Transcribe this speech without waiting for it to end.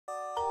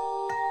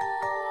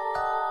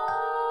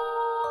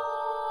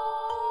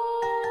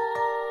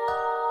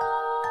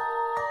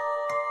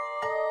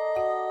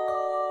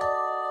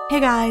Hey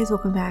guys,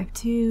 welcome back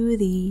to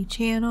the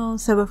channel.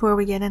 So before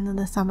we get into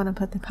this, I'm going to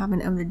put the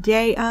comment of the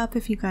day up.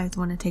 If you guys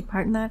want to take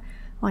part in that,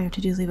 all you have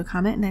to do is leave a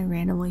comment and I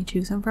randomly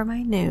choose them for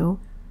my new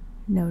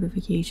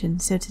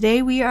notifications. So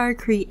today we are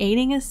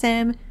creating a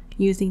sim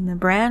using the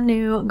brand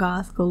new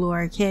Goth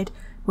Galore kit,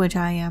 which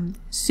I am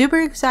super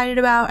excited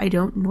about. I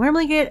don't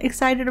normally get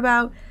excited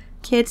about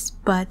kits,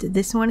 but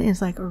this one is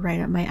like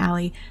right up my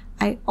alley.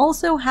 I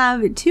also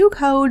have two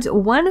codes,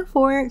 one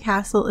for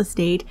Castle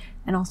Estate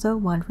and also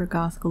one for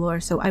Goth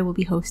Galore. So I will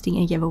be hosting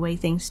a giveaway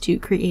thanks to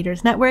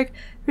Creators Network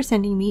for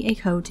sending me a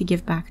code to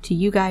give back to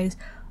you guys.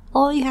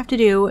 All you have to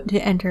do to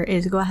enter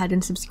is go ahead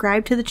and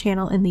subscribe to the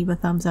channel and leave a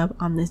thumbs up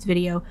on this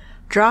video.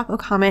 Drop a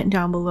comment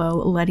down below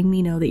letting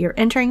me know that you're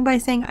entering by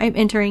saying I'm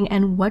entering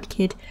and what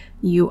kit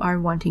you are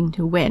wanting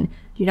to win.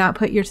 Do not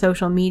put your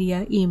social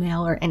media,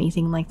 email, or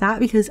anything like that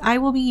because I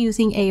will be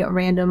using a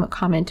random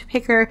comment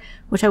picker,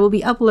 which I will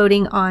be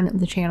uploading on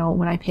the channel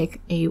when I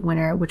pick a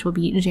winner, which will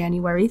be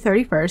January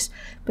 31st.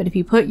 But if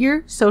you put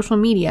your social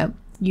media,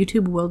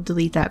 YouTube will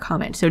delete that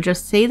comment. So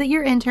just say that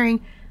you're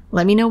entering,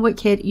 let me know what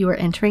kit you are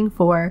entering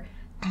for,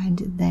 and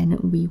then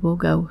we will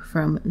go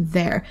from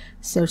there.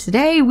 So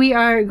today we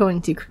are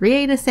going to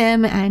create a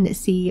sim and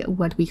see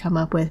what we come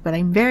up with, but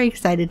I'm very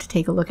excited to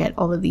take a look at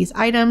all of these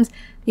items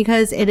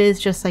because it is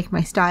just like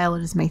my style,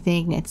 it is my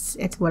thing,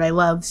 it's what I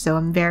love. So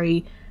I'm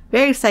very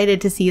excited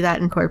to see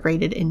that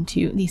incorporated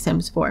into the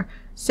Sims 4.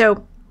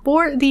 So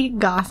for the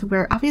goth,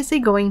 we're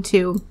obviously going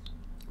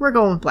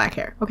with black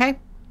hair, okay?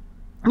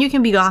 You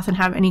can be goth and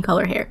have any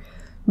color hair,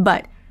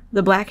 but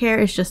the black hair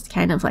is just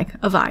kind of like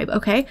a vibe,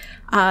 okay?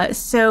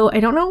 So I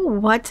don't know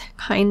what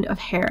kind of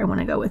hair I want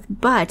to go with,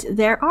 but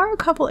there are a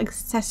couple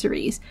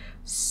accessories.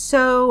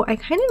 So I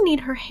kind of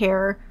need her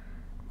hair.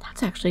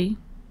 That's actually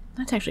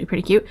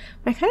pretty cute.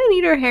 But I kind of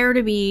need her hair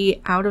to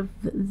be out of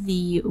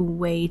the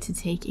way to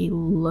take a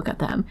look at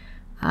them.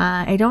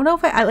 I don't know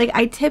if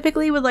I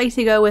typically would like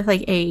to go with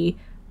like a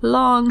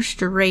long,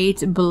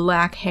 straight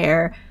black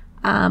hair.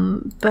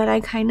 But I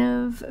kind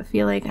of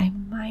feel like I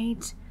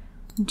might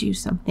do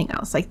something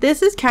else. Like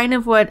this is kind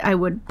of what I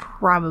would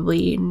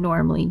probably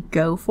normally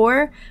go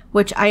for,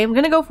 which I am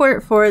going to go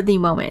for the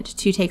moment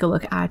to take a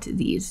look at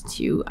these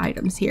two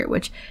items here,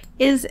 which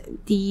is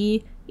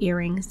the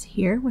earrings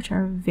here, which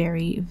are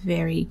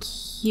very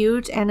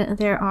cute, and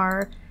there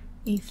are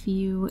a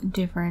few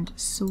different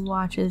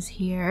swatches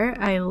here.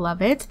 I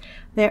love it.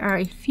 There are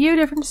a few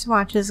different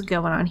swatches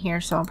going on here,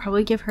 so I'll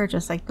probably give her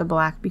just like the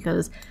black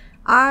because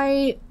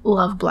I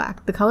love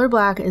black. The color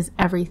black is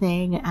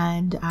everything,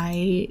 and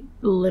I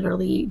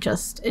literally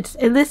just,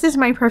 this is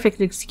my perfect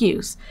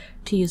excuse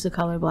to use the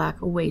color black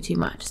way too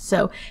much.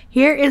 So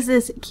here is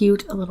this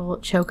cute little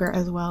choker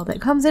as well that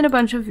comes in a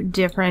bunch of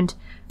different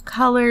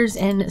colors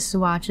and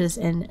swatches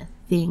and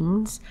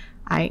things.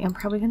 I am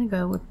probably going to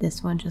go with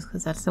this one just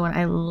because that's the one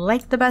I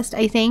like the best,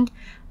 I think.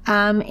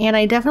 And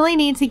I definitely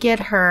need to get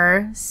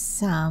her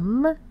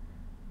some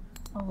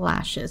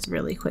lashes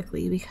really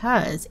quickly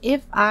because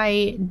if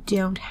I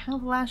don't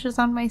have lashes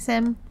on my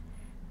sim,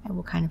 I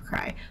will kind of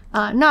cry.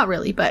 Not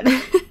really, but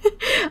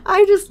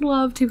I just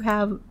love to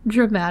have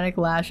dramatic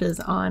lashes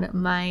on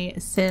my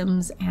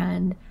sims,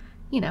 and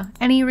you know,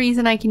 any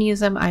reason I can use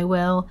them, I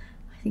will.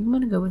 I think I'm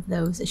gonna go with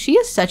those. She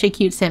is such a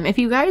cute sim. If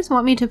you guys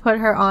want me to put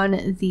her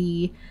on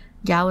the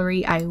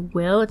gallery, I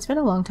will. It's been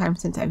a long time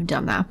since I've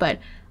done that, but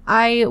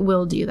I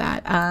will do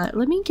that.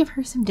 Let me give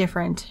her some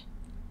different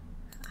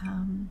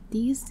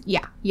these,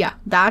 yeah,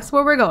 that's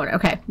where we're going.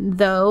 Okay,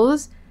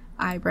 those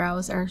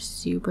eyebrows are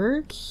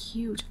super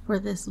cute for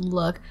this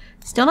look.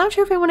 Still not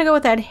sure if I want to go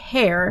with that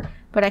hair,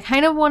 but I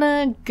kind of want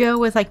to go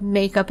with like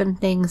makeup and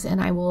things,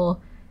 and I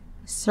will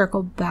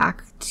circle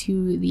back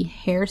to the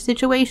hair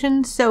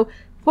situation. So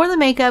for the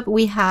makeup,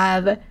 we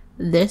have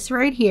this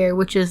right here,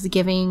 which is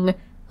giving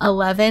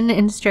 11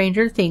 in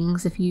Stranger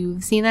Things. If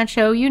you've seen that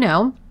show, you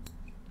know.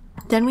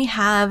 Then we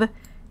have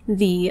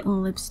the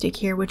lipstick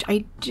here, which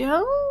I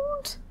don't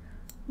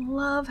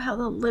love how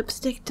the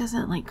lipstick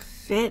doesn't like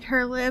fit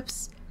her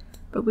lips,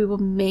 but we will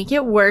make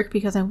it work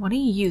because I want to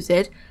use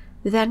it.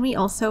 Then we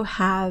also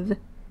have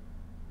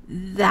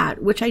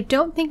that, which I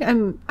don't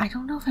know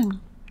if I'm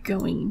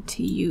going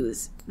to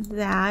use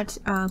that,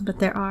 but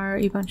there are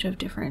a bunch of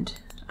different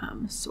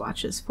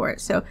swatches for it.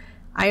 So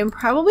I am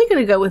probably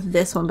going to go with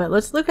this one, but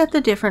let's look at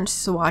the different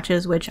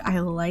swatches, which I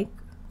like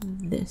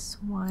this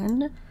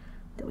one.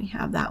 Then we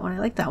have that one. I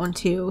like that one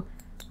too.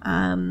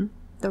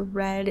 The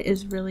red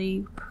is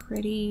really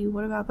pretty.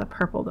 What about the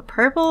purple? The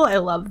purple, I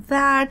love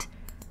that.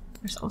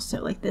 There's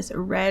also like this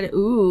red.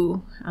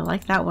 Ooh, I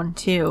like that one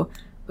too.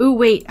 Ooh,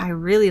 wait, I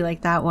really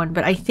like that one.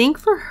 But I think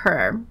for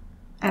her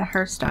and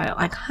her style,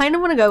 I kind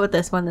of want to go with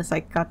this one. This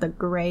like got the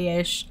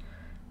grayish,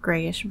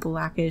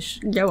 blackish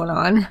going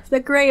on. The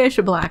grayish,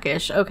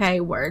 blackish.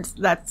 Okay, words.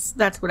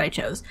 That's what I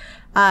chose.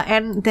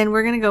 And then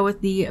we're going to go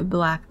with the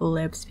black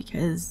lips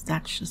because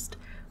that's just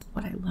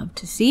what I love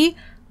to see.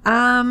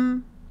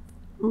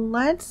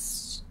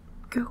 Let's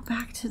go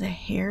back to the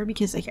hair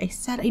because like I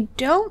said, I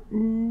don't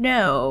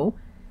know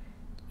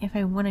if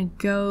I want to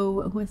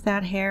go with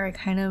that hair. I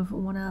kind of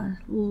want to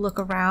look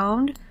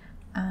around.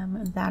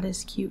 That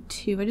is cute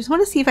too. I just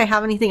want to see if I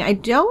have anything. I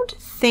don't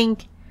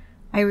think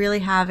I really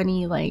have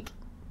any like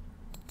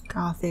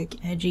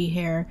gothic edgy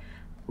hair.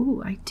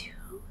 Ooh, I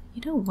do.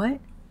 You know what?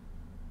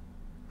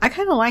 I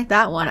kind of like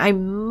that one. I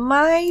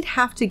might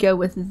have to go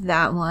with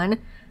that one.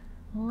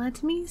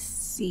 Let me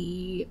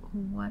see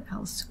what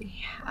else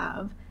we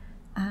have.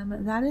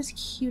 That is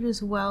cute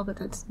as well, but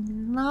that's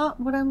not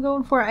what I'm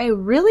going for. I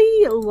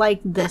really like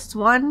this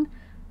one,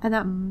 and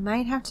that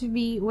might have to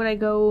be what I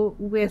go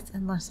with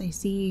unless I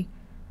see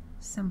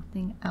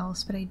something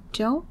else. But I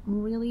don't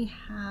really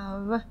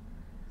have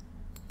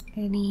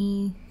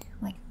any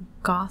like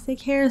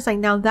gothic hairs. Like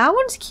now that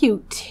one's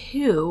cute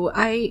too.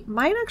 I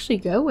might actually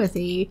go with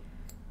a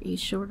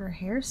shorter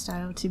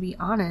hairstyle, to be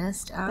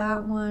honest.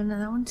 That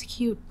one's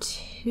cute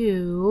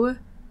too,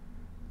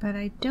 but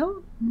I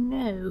don't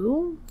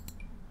know.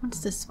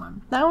 What's this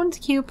one? That one's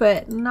cute,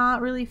 but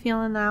not really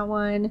feeling that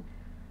one.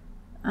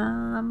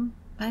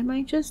 I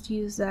might just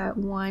use that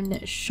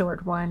one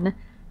short one.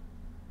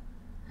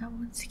 That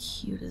one's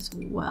cute as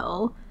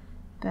well.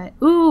 But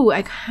ooh,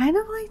 I kind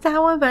of like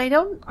that one, but I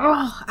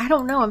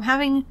don't know. I'm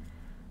having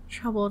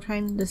trouble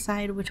trying to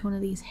decide which one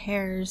of these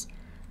hairs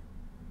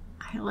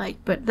I like.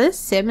 But this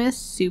Sim is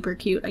super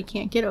cute. I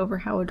can't get over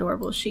how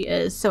adorable she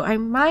is. So I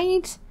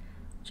might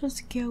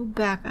just go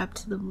back up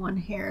to the one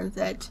hair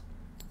that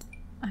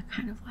I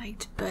kind of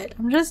liked. But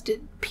I'm just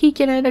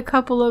peeking at a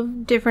couple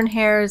of different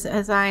hairs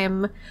as I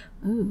am.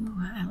 Ooh,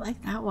 I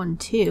like that one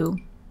too.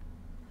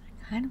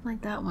 I kind of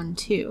like that one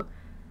too.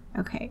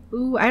 Okay.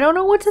 Ooh, I don't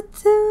know what to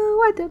do.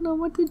 I don't know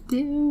what to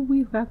do.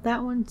 We've got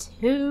that one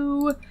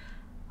too.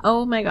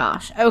 Oh my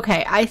gosh.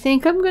 Okay, I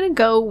think I'm gonna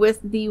go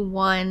with the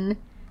one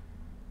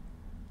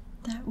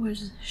that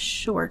was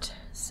short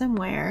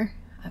somewhere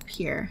up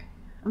here.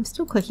 I'm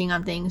still clicking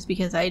on things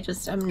because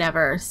I'm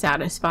never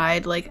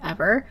satisfied, like,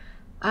 ever.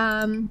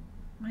 I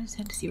just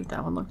had to see what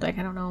that one looked like.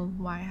 I don't know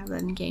why I have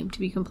that in game, to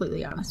be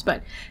completely honest.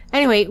 But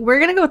anyway, we're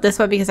gonna go with this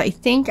one because I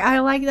think I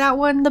like that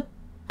one the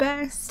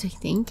best.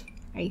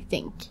 I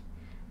think.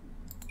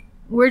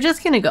 We're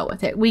just gonna go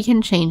with it. We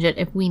can change it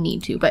if we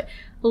need to, but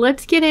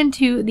let's get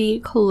into the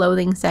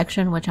clothing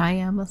section, which I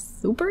am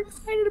super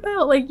excited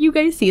about. Like, you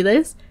guys see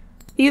this?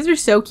 These are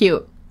so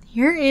cute.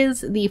 Here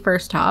is the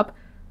first top.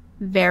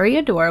 Very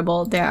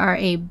adorable. There are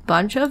a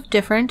bunch of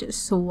different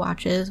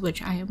swatches,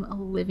 which I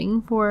am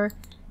living for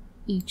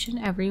each and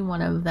every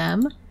one of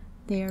them.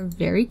 They are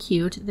very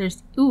cute.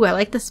 There's, ooh, I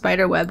like the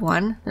spider web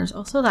one. There's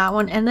also that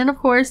one. And then, of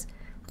course,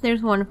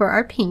 there's one for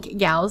our pink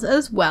gals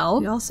as well.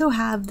 We also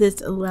have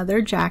this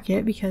leather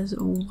jacket because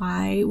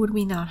why would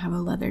we not have a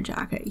leather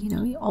jacket? You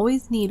know, you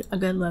always need a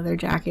good leather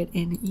jacket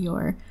in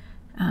your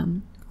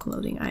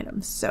clothing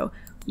items. So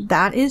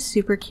that is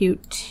super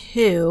cute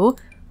too.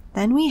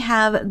 Then we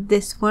have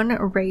this one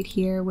right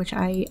here, which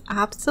I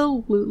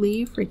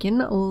absolutely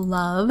freaking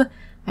love.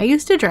 I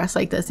used to dress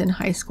like this in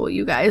high school,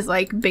 you guys,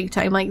 like big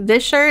time. Like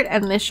this shirt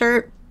and this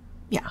shirt,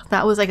 yeah,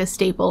 that was like a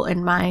staple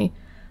in my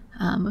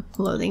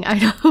clothing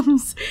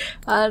items.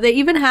 They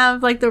even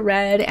have like the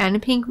red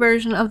and pink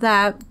version of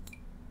that.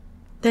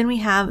 Then we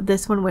have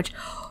this one, which,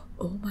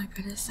 oh my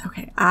goodness,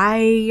 okay,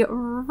 I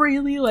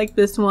really like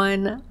this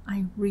one.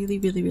 I really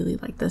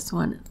like this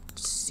one.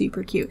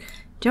 Super cute.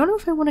 Don't know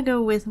if I want to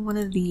go with one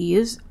of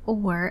these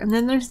and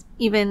then there's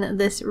even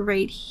this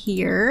right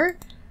here.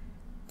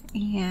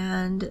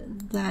 And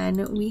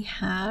then we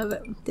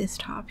have this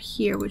top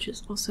here, which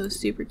is also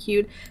super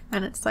cute.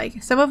 And it's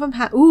like, some of them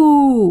have,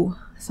 ooh,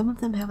 some of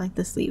them have like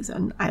the sleeves,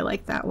 and I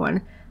like that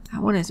one.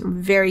 That one is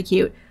very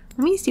cute.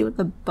 Let me see what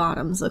the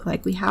bottoms look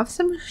like. We have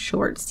some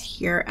shorts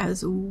here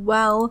as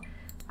well.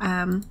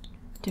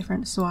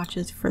 Different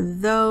swatches for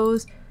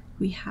those.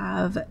 We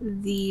have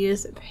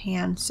these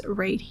pants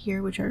right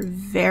here, which are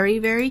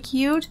very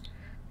cute.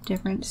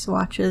 Different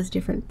swatches,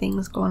 different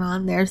things going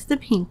on. There's the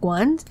pink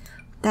ones.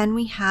 Then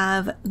we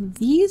have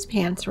these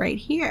pants right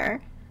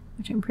here,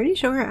 which I'm pretty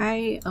sure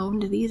I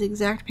owned these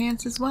exact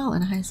pants as well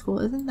in high school.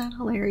 Isn't that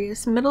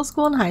hilarious? Middle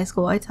school and high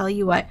school, I tell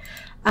you what.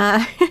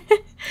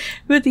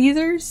 But these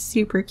are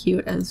super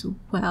cute as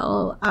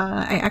well.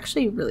 I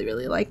actually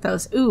really like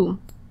those. Ooh,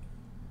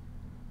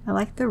 I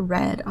like the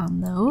red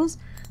on those.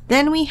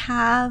 Then we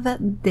have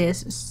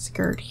this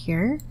skirt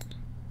here.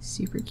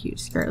 Super cute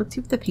skirt. Let's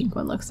see what the pink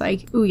one looks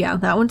like. Ooh, yeah,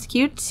 that one's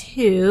cute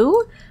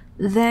too.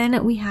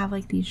 Then we have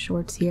like these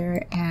shorts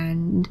here,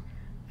 and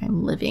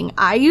I'm living.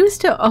 I used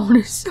to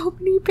own so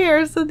many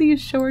pairs of these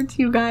shorts,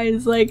 you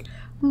guys. Like,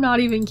 I'm not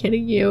even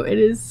kidding you. It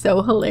is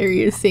so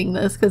hilarious seeing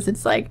this because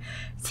it's like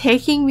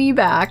taking me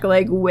back,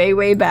 like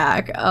way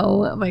back.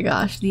 Oh my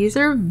gosh, these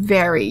are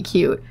very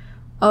cute.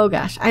 Oh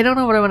gosh, I don't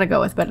know what I want to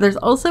go with, but there's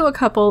also a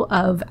couple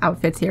of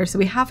outfits here. So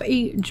we have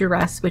a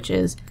dress, which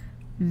is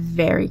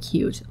very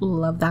cute.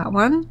 Love that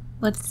one.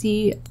 Let's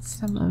see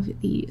some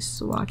of the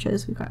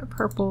swatches. We've got a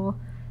purple.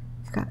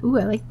 Ooh,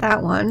 I like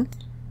that one.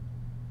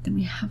 Then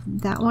we have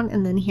that one,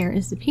 and then here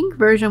is the pink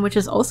version, which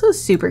is also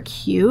super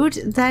cute.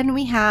 Then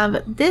we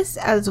have this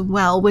as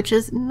well, which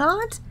is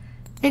not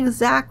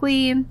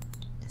exactly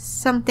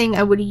something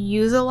I would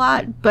use a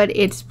lot, but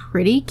it's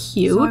pretty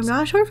cute. So I'm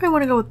not sure if I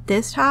want to go with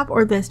this top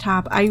or this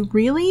top. I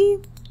really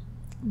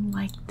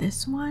like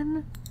this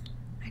one.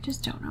 I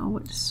just don't know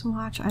what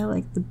swatch I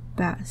like the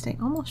best. I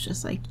almost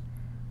just like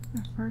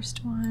the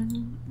first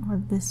one or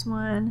this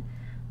one.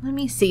 Let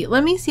me see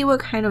what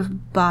kind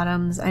of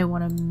bottoms I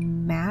want to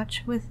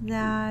match with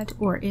that,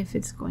 or if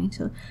it's going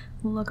to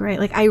look right.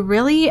 Like, I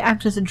really am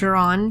just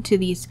drawn to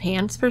these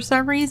pants for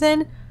some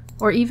reason,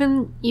 or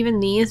even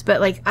these, but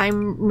like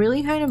I'm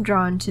really kind of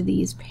drawn to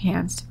these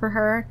pants for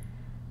her.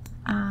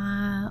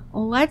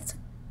 Let's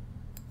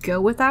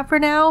go with that for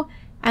now.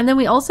 And then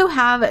we also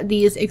have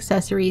these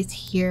accessories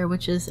here,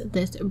 which is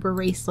this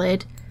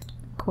bracelet.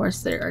 Of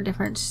course, there are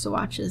different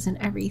swatches and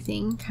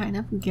everything kind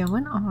of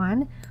going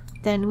on.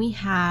 Then we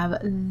have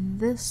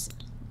this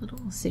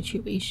little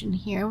situation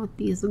here with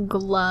these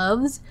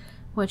gloves,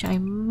 which I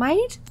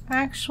might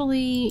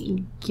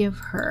actually give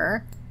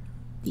her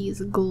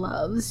these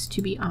gloves,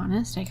 to be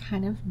honest. I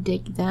kind of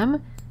dig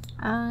them.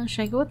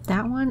 Should I go with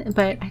that one?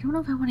 But I don't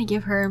know if I want to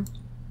give her...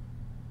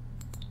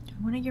 Do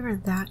I want to give her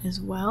that as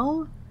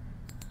well?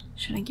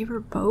 Should I give her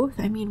both?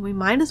 I mean, we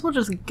might as well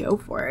just go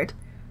for it.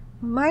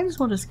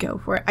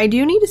 I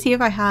do need to see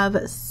if I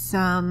have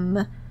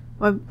some...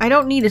 Well, I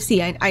don't need to see.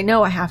 I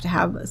know I have to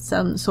have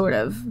some sort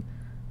of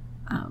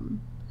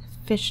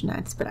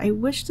fishnets, but I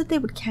wish that they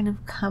would kind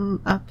of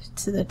come up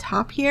to the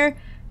top here.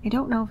 I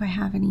don't know if I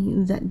have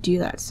any that do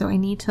that, so I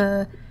need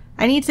to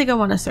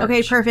go on a search.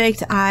 Okay,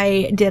 perfect.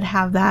 I did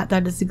have that.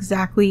 That is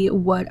exactly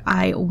what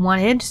I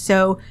wanted,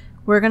 so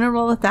we're gonna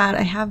roll with that.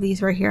 I have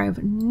these right here. I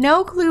have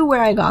no clue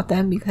where I got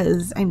them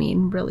because, I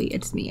mean, really,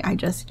 it's me. I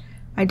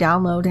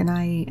download and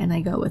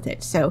I go with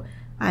it. So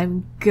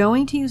I'm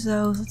going to use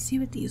those. Let's see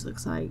what these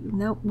looks like.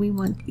 Nope, we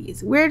want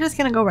these. We're just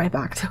gonna go right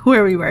back to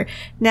where we were.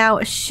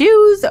 Now,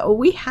 shoes,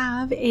 we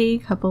have a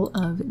couple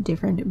of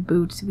different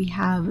boots. We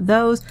have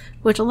those,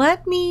 which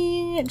let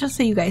me, just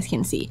so you guys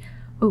can see.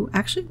 Oh,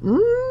 actually,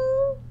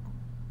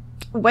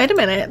 wait a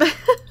minute.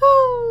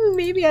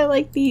 Maybe I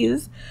like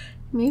these.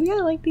 Maybe I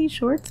like these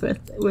shorts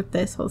with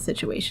this whole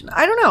situation.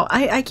 I don't know.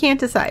 I can't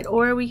decide.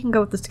 Or we can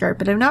go with the skirt,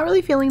 but I'm not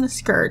really feeling the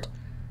skirt.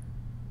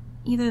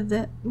 Either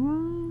the...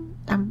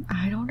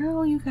 I don't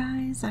know, you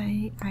guys.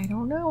 I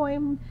don't know.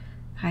 I'm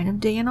kind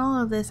of digging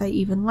all of this. I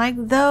even like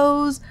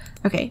those.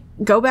 Okay,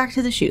 go back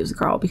to the shoes,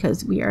 girl,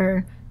 because we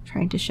are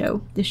trying to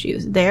show the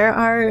shoes.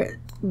 There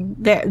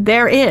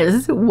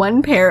is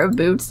one pair of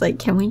boots. Like,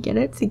 can we get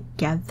it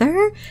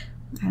together?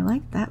 I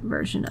like that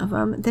version of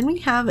them. Then we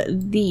have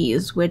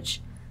these,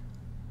 which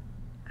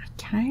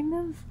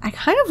I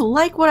kind of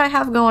like what I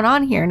have going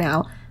on here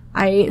now.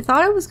 I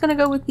thought I was gonna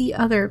go with the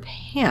other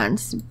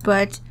pants,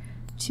 but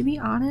to be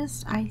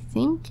honest, I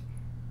think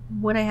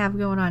what I have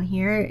going on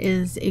here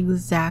is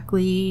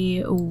exactly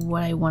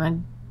what I want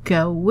to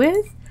go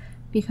with,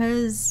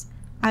 because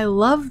I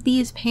love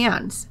these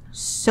pants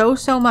so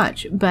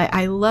much, but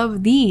I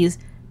love these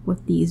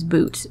with these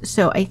boots.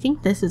 So I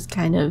think this is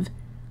kind of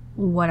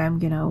what I'm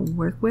gonna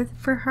work with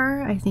for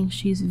her. I think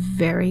she's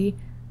very,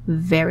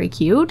 very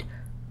cute.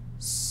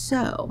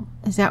 So,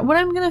 is that what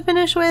I'm gonna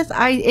finish with?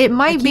 It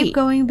might be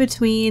going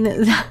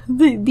between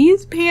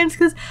these pants,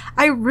 because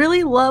I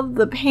really love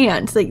the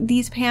pants. Like,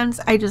 these pants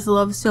I just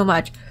love so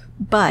much,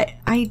 but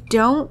I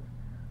don't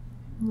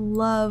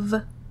love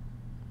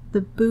the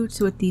boots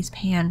with these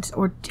pants.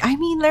 Or, I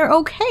mean, they're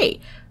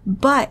okay,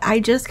 but I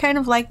just kind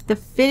of like the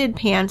fitted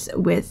pants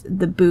with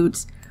the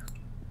boots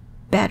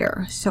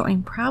better. So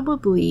I'm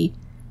probably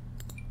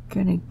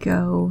gonna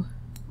go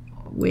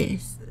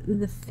with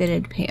the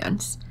fitted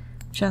pants,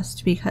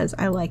 just because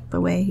I like the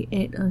way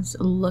it is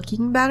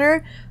looking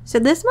better. So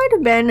this might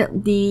have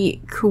been the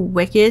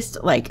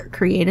quickest, like,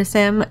 create a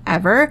sim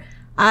ever.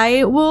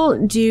 I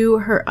will do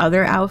her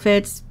other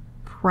outfits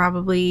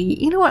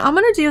probably, you know what, I'm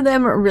gonna do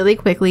them really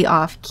quickly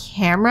off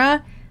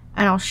camera,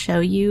 and I'll show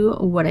you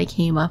what I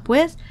came up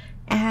with,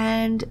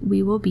 and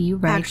we will be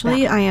right back.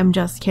 Actually, I am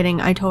just kidding.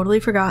 I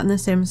totally forgot in The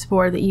Sims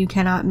 4 that you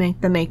cannot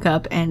make the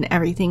makeup and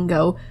everything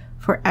go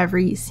for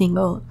every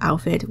single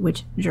outfit,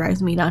 which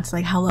drives me nuts.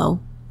 Like, hello.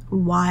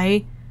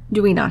 Why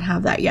do we not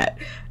have that yet?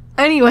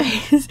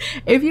 Anyways,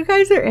 if you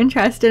guys are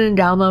interested in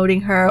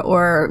downloading her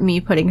or me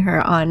putting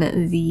her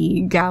on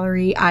the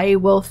gallery, I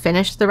will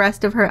finish the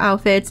rest of her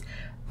outfits,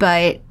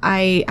 but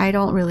I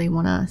don't really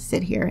want to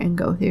sit here and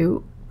go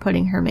through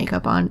putting her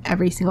makeup on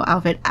every single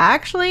outfit.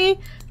 Actually,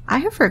 I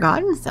have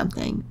forgotten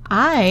something.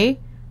 I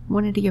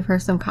wanted to give her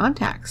some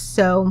contacts,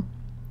 so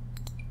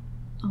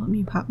let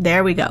me pop.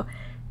 There we go.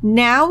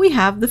 Now we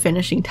have the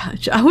finishing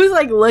touch. I was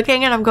like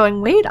looking and I'm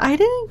going, wait, I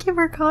didn't give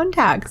her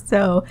contacts.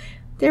 So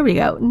there we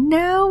go.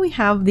 Now we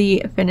have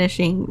the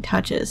finishing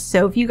touches.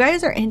 So if you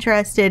guys are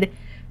interested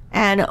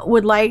and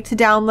would like to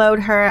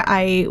download her,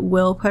 I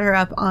will put her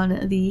up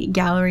on the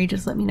gallery.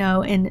 Just let me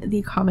know in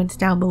the comments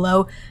down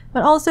below.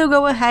 But also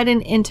go ahead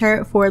and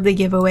enter for the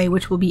giveaway,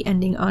 which will be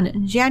ending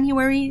on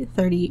January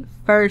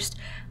 31st.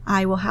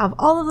 I will have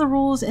all of the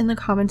rules in the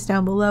comments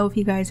down below. If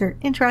you guys are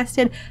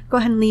interested, go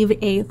ahead and leave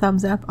a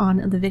thumbs up on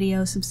the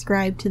video.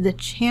 Subscribe to the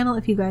channel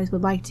if you guys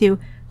would like to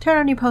turn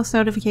on your post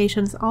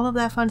notifications, all of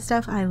that fun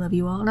stuff. I love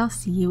you all, and I'll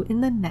see you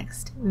in the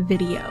next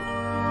video.